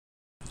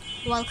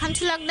Welcome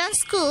to Lockdown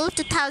School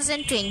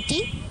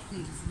 2020.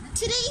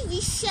 Today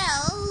we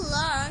shall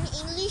learn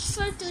English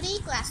for Today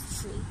Class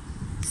 3.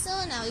 So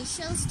now we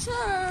shall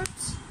start.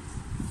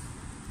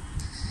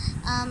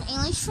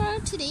 English for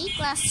Today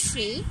Class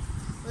 3,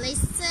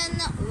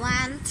 Lesson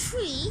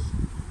 1-3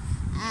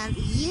 and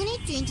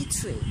Unit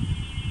 23.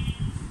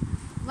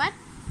 What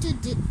do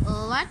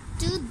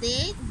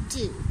they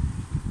do?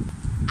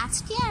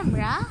 আজকে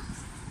আমরা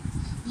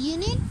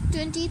Unit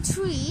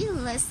 23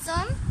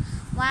 Lesson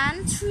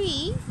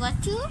 1-3 What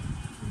do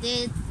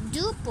they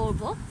do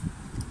পড়ব।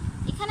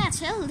 এখানে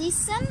আছে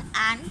listen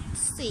and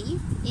say।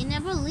 এ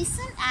নেব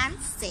listen and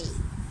say।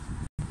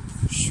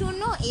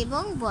 শোনো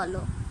এবং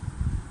বলো।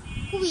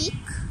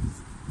 Quick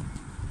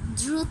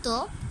দ্রুত,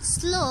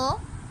 স্লো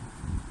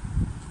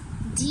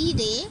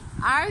ধীরে,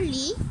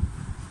 আর্লি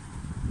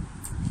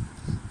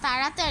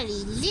তাড়াতাড়ি,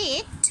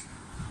 লেট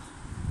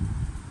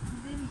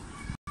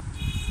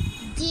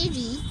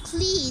দেরি,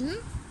 ক্লিন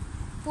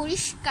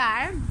পরিষ্কার,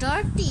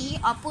 ডার্টি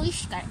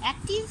অপরিষ্কার,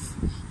 অ্যাক্টিভ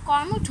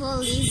কর্মঠ,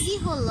 লেজি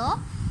হলো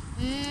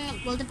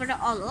বলতে পারো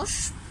অলস।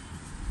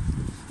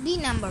 বি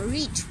নাম্বার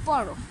রিড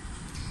পড়ো।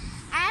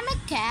 I M A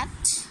cat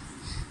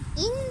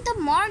in the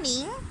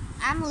morning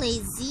I am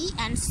lazy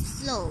and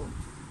slow.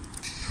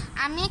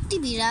 আমি একটি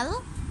বিড়াল,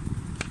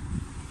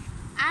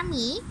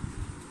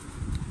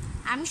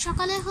 আমি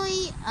সকালে হই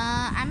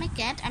আই এম এ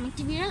ক্যাট, আমি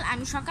একটি বিড়াল,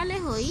 আমি সকালে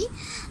হই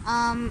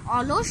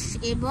অলস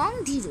এবং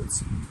Dheeraj.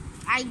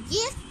 I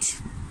get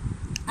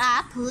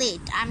up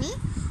late, আমি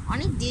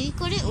অনেক দেরি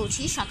করে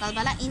উঠি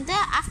সকালবেলা। In the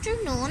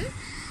afternoon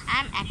I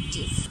am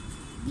active,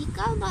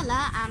 বিকালবেলা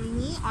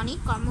আমি অনেক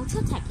কর্মঠ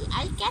থাকি।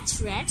 আই ক্যাচ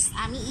র্যাটস,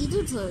 আমি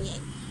ইঁদুর ধরি।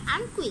 আই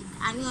এম কুইক,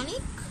 আমি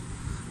অনেক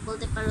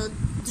বলতে পারো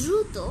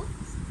দ্রুত।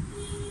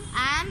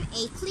 I M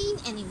a clean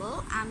animal,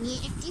 আমি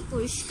একটি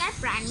পরিষ্কার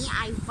প্রাণী।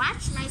 I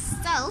watch my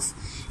self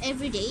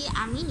everyday,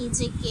 আমি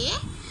নিজেকে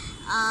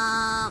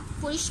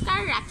পরিষ্কার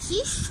রাখি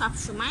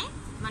সবসময়,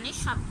 মানে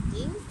সব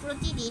দিন,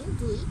 প্রতিদিন।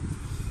 2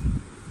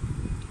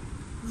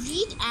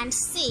 read and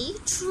say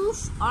true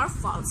or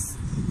false.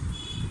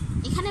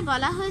 এখানে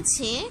বলা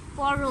হয়েছে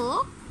পড়ো,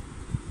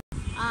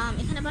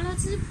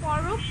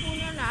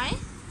 পুনরায়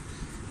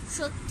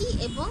সত্যি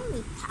এবং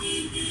মিথ্যা।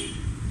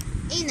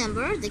 এই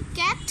number the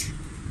cat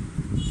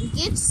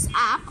gets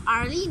up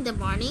early in the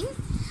morning.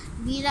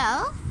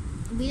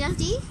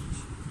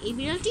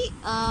 বিড়ালটি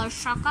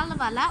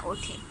সকালবেলা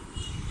ওঠে।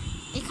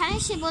 এখানে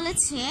সে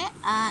বলেছে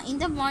in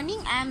the morning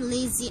I am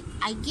lazy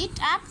I get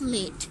up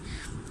late.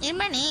 এর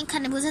মানে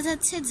এখানে বোঝা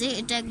যাচ্ছে যে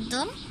এটা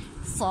একদম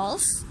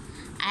false.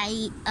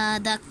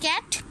 The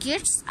cat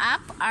gets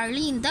up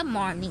early in the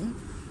morning,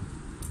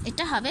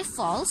 এটা হবে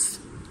ফলস।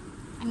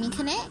 আমি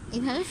এখানে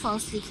এভাবে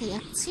ফলস লিখে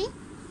যাচ্ছি।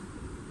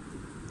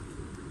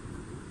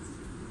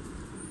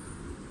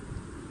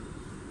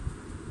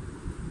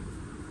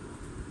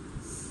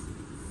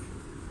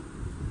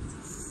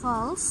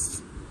 False.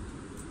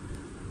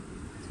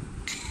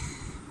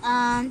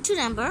 2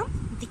 number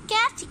the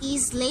cat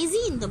is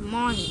lazy in the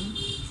morning.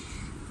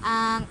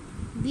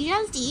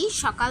 বিড়ালটি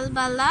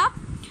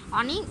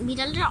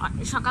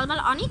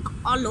সকালবেলা অনেক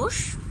অলস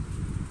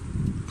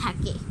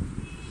থাকে।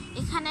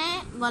 এখানে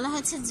বলা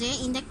হয়েছে যে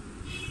in the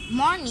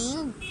morning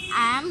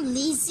I am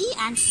lazy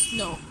and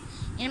slow,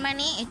 এর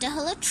মানে এটা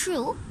হলো ট্রু,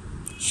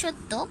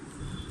 সত্য।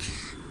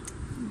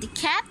 The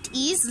cat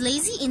is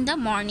lazy in the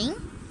morning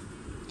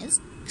is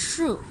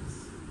true.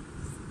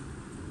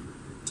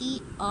 True.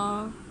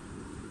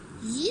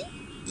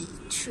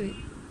 True.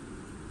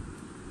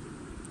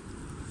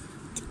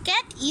 The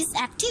cat is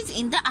active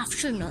in the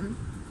afternoon.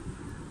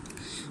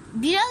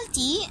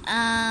 বিড়ালটি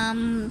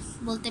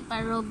বলতে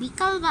পারো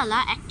বিকালবেলা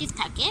অ্যাক্টিভ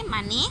থাকে,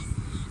 মানে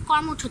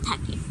কর্মঠ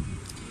থাকে।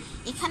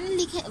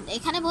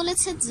 এখানে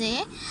বলেছে যে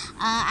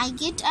I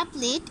get up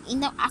late in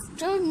the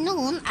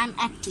afternoon I am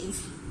active.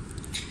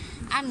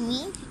 আমি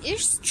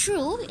ইটস ট্রু,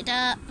 এটা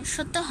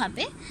সত্য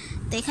হবে,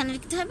 তো এখানে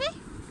লিখতে হবে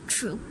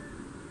true.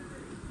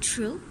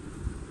 True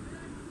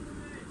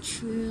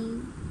true.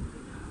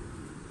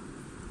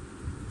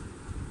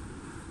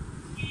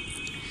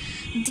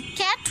 The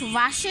cat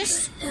washes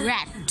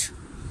rat.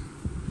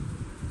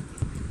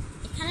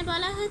 এখানে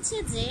বলা হয়েছে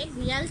যে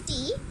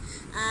বিড়ালটি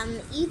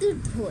ইঁদুর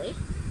ধোয়,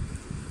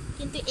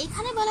 কিন্তু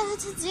এখানে বলা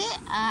হয়েছে যে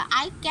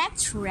আই ক্যাচ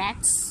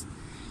র্যাটস,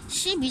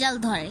 সে বিড়াল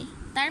ধরে।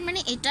 তার মানে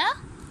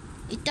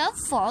এটা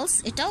ফলস,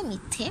 এটাও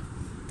মিথ্যে।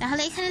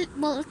 তাহলে এখানে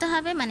বলতে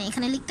হবে, মানে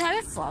এখানে লিখতে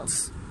হবে false.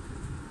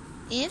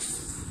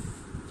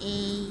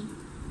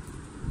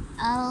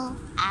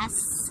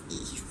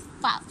 F-A-L-S-E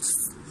false.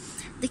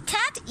 The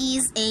cat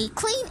is a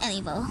clean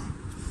animal.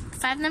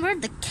 5 number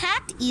the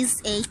cat is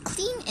a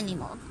clean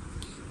animal.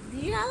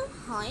 বিড়াল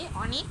হয়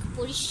অনেক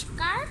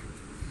পরিষ্কার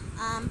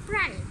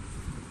প্রাণী।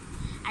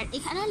 আর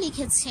এখানে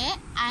লিখেছে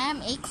I am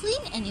a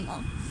clean animal,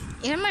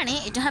 এর মানে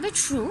এটা হবে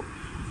true.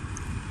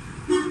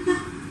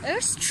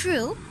 It's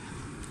true.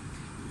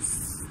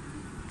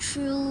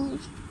 True.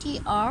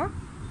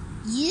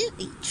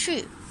 T-R-U-E.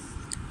 True.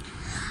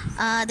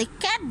 The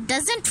cat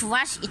doesn't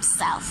wash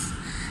itself.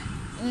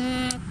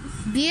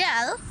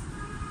 বিড়াল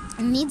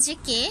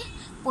নিজেকে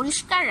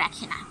পরিষ্কার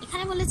রাখে না।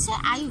 এখানে বলেছে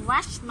আই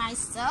ওয়াশ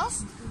মাইসেলফ,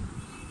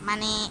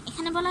 মানে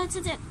এখানে বলা হচ্ছে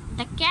যে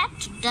the cat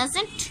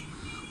doesn't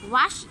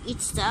wash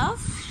itself,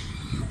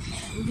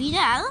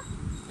 বিড়াল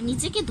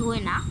নিজেকে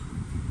ধোয় না।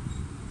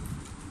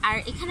 আর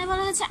এখানে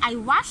বলা হচ্ছে I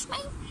wash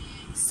my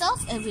self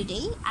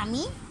everyday,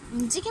 আমি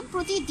নিজেকে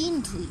প্রতিদিন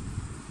ধুই।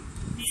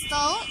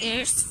 সো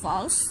ইটস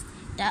ফলস,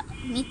 এটা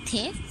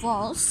মিথ্যে,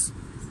 false,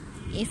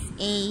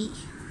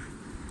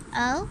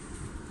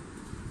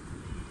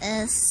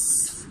 FALSE,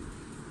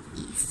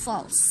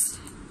 false.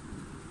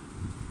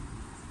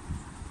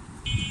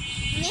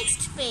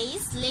 Next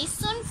page,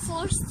 lesson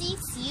 4-6,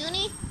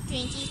 unit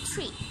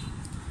 23.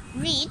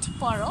 Read,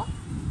 পড়ো।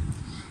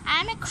 I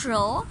am a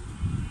crow,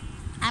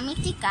 আমি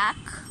একটি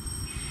কাক।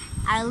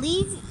 I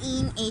live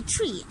in a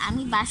tree,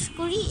 আমি বাস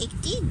করি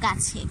একটি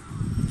গাছে।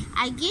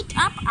 I get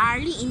up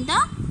early in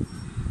the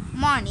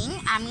morning,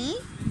 আমি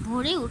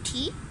ভোরে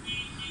উঠি।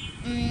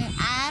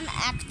 I am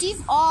active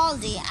all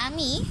day,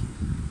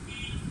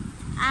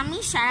 আমি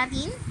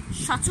সারাদিন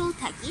সচল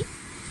থাকি।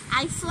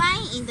 I fly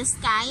in the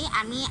sky,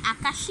 আমি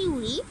আকাশে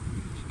উড়ি।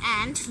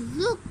 And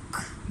look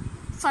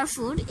for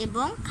food,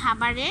 এবং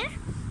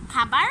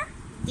খাবার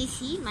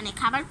দেখি, মানে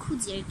খাবার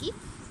খুঁজি আর কি।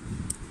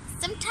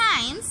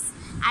 Sometimes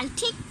I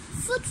take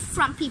food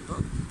from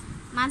people,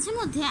 মাঝে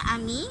মধ্যে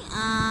আমি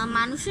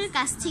মানুষের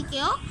কাছ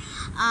থেকেও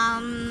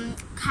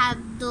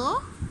খাদ্য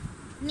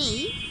নেই।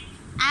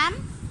 I am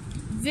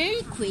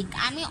very quick,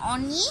 আমি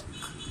অনেক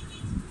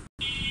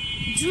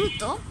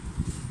দ্রুত।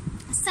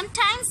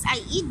 Sometimes I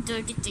eat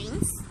dirty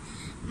things,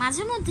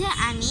 মাঝে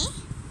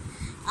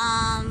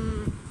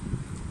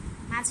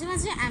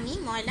মাঝে আমি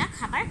ময়লা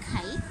খাবার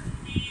খাই।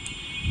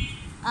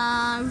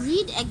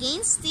 Read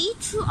again, say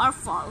true or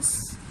false.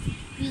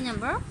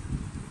 Remember,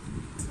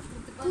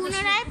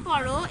 পুনরায়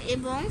পড়ো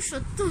এবং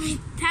সত্য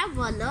মিথ্যা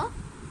বলো।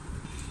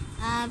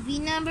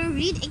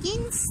 read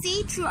again, say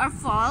true or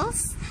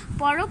false.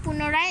 পড়ো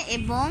পুনরায়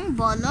এবং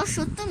বলো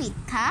সত্য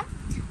মিথ্যা।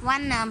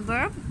 1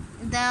 number,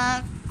 the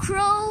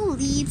crow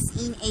lives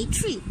in a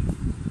tree,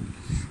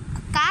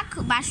 কাক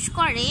বাস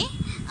করে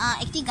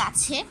একটি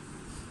গাছে।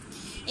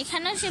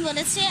 এখানে সে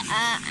বলেছে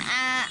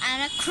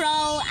I'm a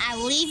crow, I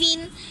live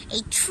in a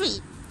tree,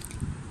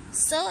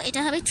 so এটা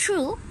হবে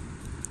true,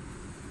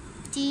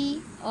 TRUE,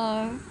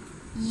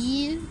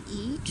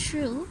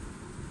 true.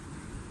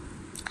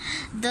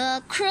 The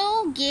crow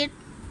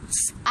gets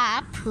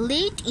up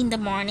late in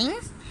the morning,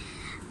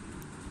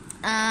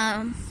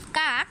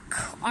 কাক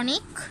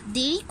অনেক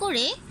দেরি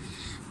করে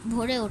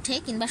ভোরে ওঠে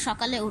কিংবা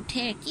সকালে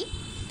ওঠে আর কি।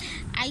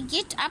 I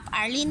get up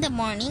early in the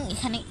morning,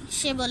 এখানে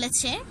সে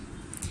বলেছে,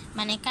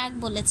 মানে কাক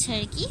বলেছে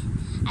আর কি,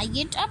 I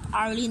get up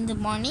early in the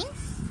morning।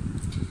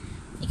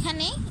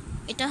 এখানে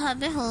এটা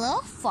হবে হলো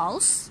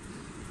false,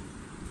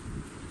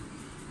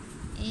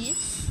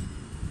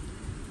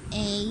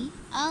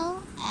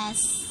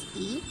 FALSE,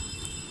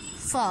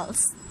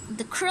 false.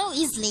 The crow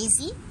is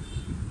lazy,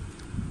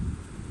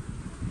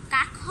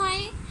 কাক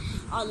হয়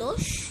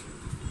অলস।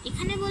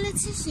 এখানে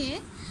বলেছে সে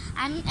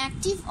I'm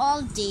active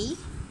all day,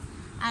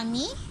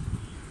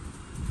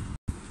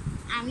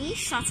 আমি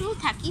সচল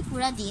থাকি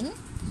পুরা দিন,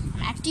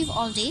 active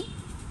all day।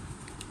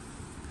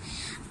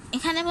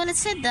 এখানে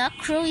বলেছে the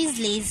crow is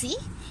lazy,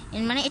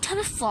 মানে এটা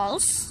হবে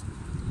false,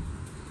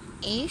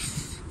 FALSE.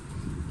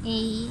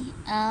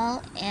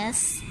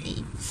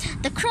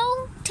 The crow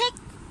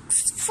takes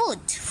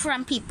food from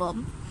people,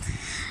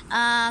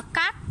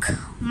 কাক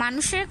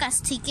মানুষের কাছ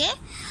থেকে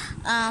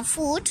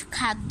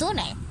খাদ্য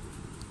নেয়।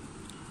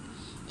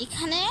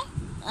 এখানে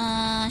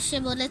সে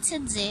বলেছে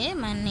যে,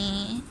 মানে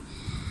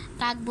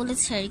কাক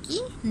বলেছে আর কি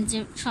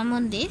নিজের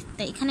সম্বন্ধে,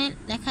 তাই এখানে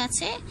লেখা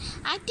আছে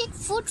I take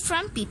food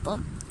from people,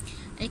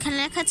 এখানে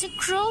লেখা আছে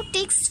crow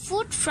takes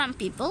food from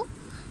people,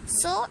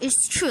 so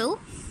it's true,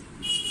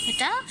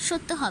 এটা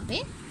সত্য হবে,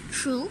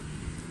 true.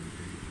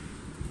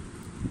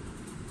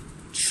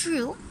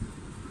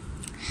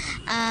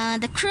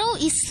 The crow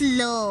is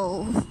slow,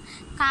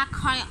 কাক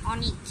হয়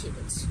অনেক ধীর।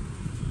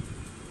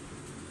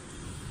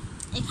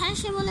 এখানে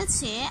সে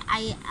বলেছে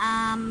I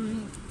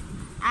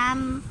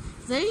am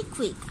very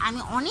quick,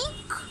 আমি অনেক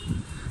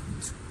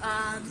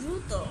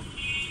দ্রুত,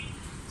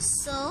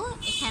 সো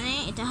এখানে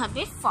এটা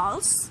হবে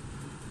false,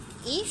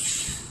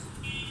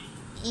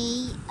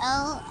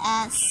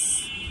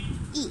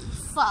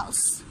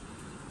 FALSE,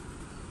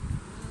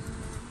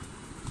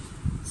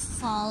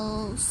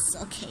 false.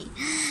 Okay.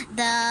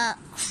 The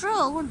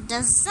crow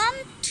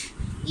doesn't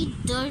eat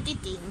dirty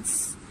things,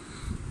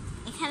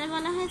 এখানে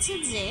বলা হয়েছে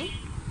যে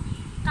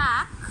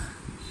কাক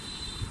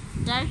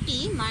ডার্টি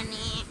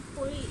মানে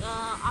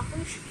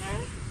অপরিষ্কার,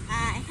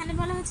 এখানে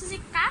বলা হচ্ছে যে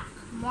কাক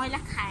ময়লা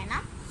খায় না,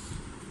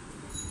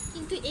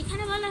 কিন্তু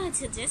এখানে বলা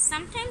হয়েছে যে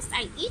sometimes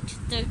I eat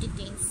dirty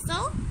things, so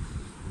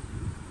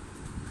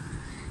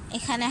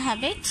এখানে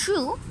হবে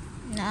true,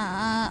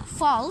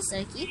 false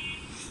আর কি,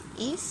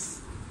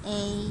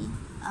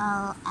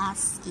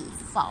 FALSE,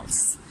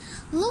 false.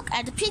 Look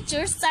at the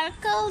picture,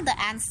 circle the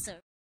answer.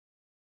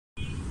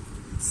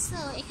 So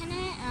এখানে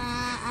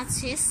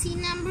আছে C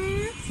number,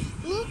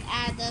 look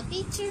at the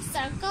picture,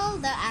 circle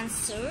the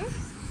answer.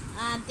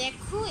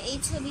 দেখো এই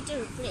ছবিটার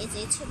উপরে, এই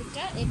যে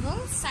ছবিটা, এবং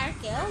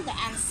সার্কেল দ্য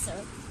অ্যান্সার,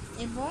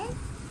 এবং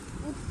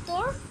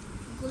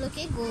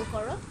উত্তরগুলোকে গোল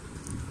করো।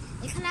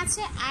 এখানে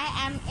আছে I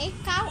am a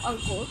cow or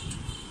goat.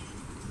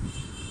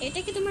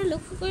 এটাকে তোমরা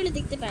লক্ষ্য করলে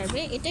দেখতে পারবে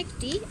এটা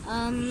একটি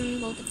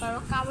বলতে পারো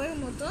কাউয়ের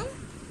মতন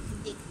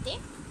দেখতে।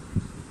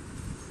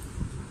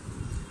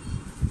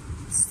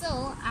 সো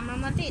আমার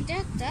মতে এটা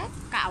একটা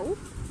কাউ।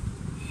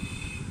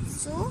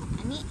 সো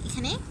আমি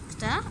এখানে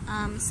একটা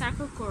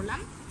সার্কেল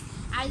করলাম।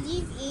 I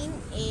live in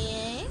a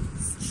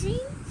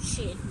stream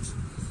shed.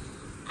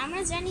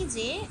 আমরা জানি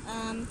যে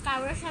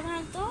কাউরা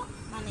সাধারণত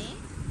মানে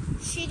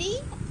সিঁড়ি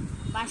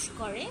বাস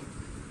করে।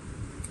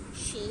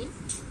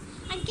 Shade.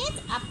 I get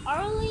up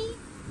early,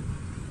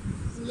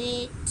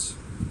 late.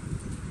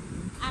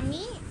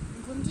 আমি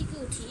ঘুম থেকে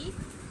উঠি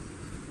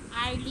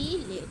আর্লি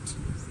লেট,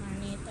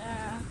 মানে এটা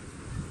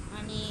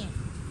মানে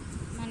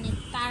মানে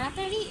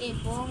তাড়াতাড়ি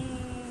এবং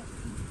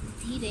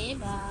ধীরে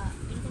বা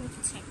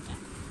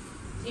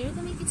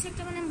এরকমই কিছু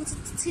একটা মানে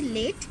বুঝাচ্ছি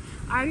লেট,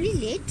 আর্লি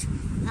লেট।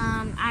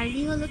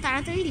 আর্লি হলো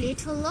তাড়াতাড়ি, লেট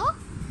হলো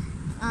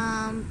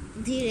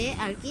ধীরে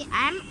আর কি।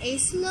 I M a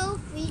slow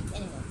quick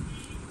animal.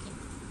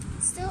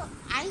 So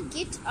I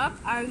get up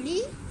early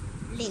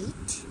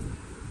late.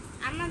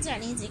 আমরা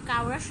জানি যে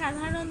কাউরা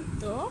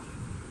সাধারণত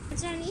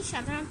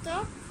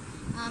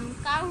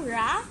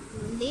কাউরা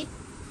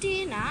লেটে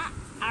না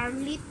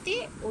আর্লিতে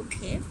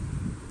ওঠে।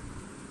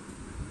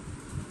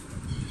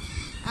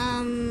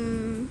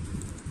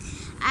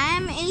 I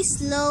am a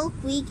slow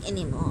quick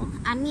animal.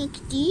 আমি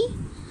একটি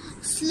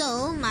স্লো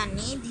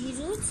মানে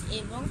ধীরজ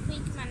এবং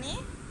কুইক মানে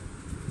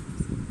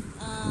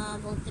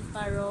বলতে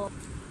পারো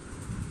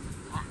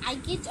I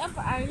get up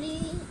early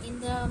in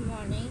the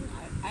morning.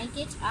 I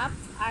get up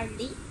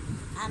early.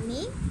 আমি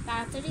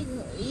তাড়াতাড়ি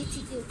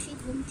উঠি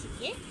ঘুম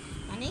থেকে।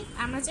 মানে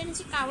আমরা জানি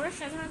যে কাউরা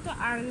সাধারণত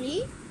আর্লি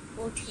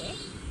ওঠে।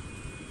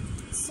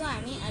 সো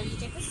আমি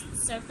আর্লিটাকে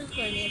সার্কেল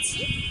করে নিয়েছি।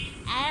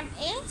 I am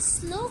a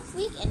slow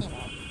quick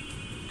animal.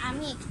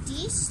 আমি একটি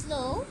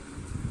স্লো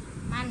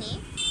মানে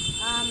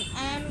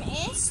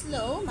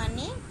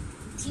মানে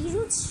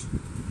ধীরজ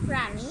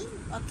প্রাণী,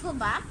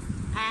 অথবা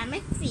I am a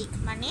quick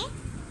মানে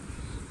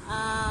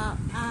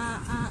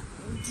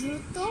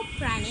দ্রুত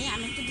প্রাণী।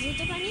 আমি একটি দ্রুত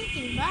প্রাণী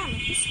কিংবা আমি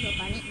একটি স্লো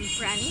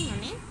প্রাণী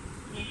মানে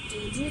একটি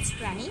ধীরজ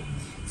প্রাণী।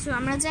 সো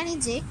আমরা জানি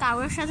যে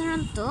কাউরা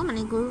সাধারণত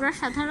মানে গরুরা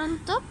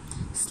সাধারণত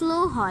স্লো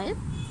হয়।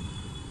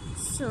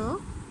 সো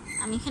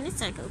আমি এখানে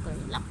সার্কেল করে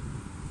নিলাম।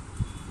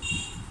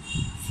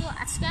 সো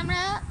আজকে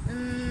আমরা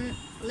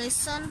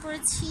লেসন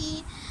পড়েছি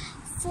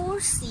 4,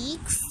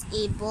 6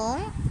 এবং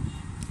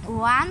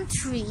 1,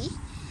 3,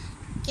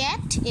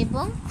 ক্যাট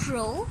এবং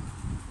ক্রো,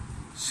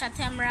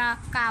 সাথে আমরা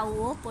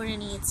কাউও পড়ে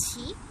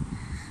নিয়েছি।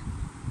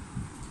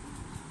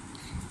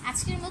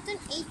 আজকের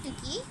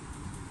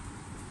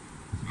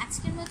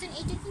মতন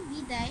এইটুকুই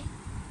বিদায়।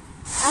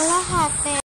 আল্লাহ হাফেজ।